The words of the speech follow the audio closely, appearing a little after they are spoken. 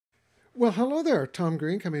Well, hello there. Tom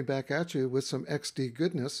Green coming back at you with some XD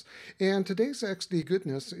goodness. And today's XD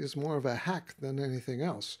goodness is more of a hack than anything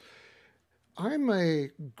else. I'm a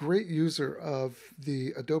great user of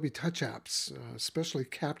the Adobe Touch apps, especially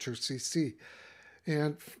Capture CC.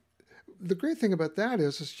 And the great thing about that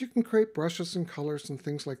is you can create brushes and colors and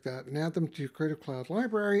things like that and add them to your Creative Cloud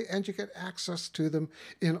library, and you get access to them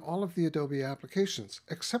in all of the Adobe applications,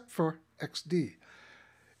 except for XD.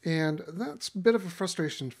 And that's a bit of a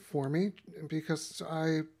frustration for me because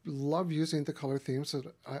I love using the color themes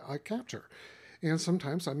that I capture. And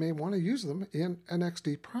sometimes I may want to use them in an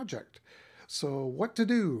XD project. So, what to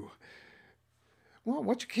do? Well,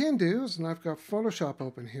 what you can do is, and I've got Photoshop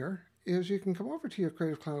open here, is you can come over to your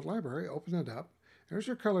Creative Cloud library, open it up. There's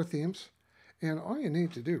your color themes. And all you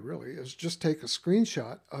need to do really is just take a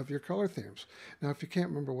screenshot of your color themes. Now, if you can't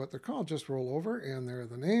remember what they're called, just roll over and there are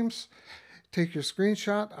the names. Take your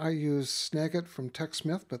screenshot. I use Snagit from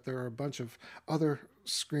TechSmith, but there are a bunch of other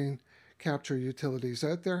screen capture utilities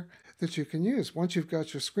out there that you can use. Once you've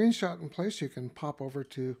got your screenshot in place, you can pop over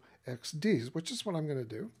to XDs, which is what I'm going to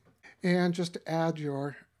do, and just add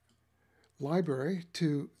your library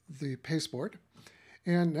to the pasteboard.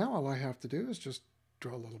 And now all I have to do is just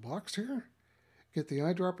draw a little box here, get the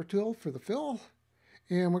eyedropper tool for the fill,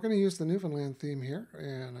 and we're going to use the Newfoundland theme here,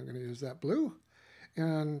 and I'm going to use that blue,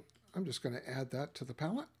 and I'm just going to add that to the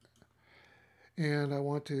palette. And I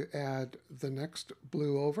want to add the next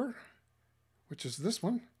blue over, which is this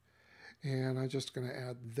one, and I'm just going to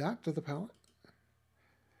add that to the palette.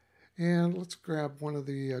 And let's grab one of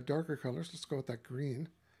the darker colors. Let's go with that green.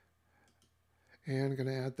 And I'm going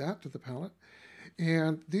to add that to the palette.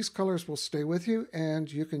 And these colors will stay with you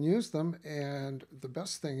and you can use them. And the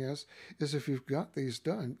best thing is if you've got these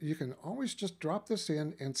done, you can always just drop this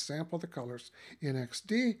in and sample the colors in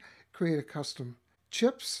XD, create a custom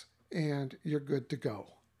chips, and you're good to go.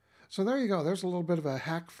 So there you go. There's a little bit of a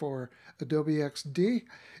hack for Adobe XD.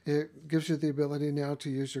 It gives you the ability now to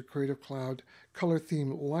use your Creative Cloud color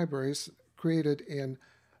theme libraries created in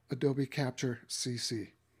Adobe Capture CC.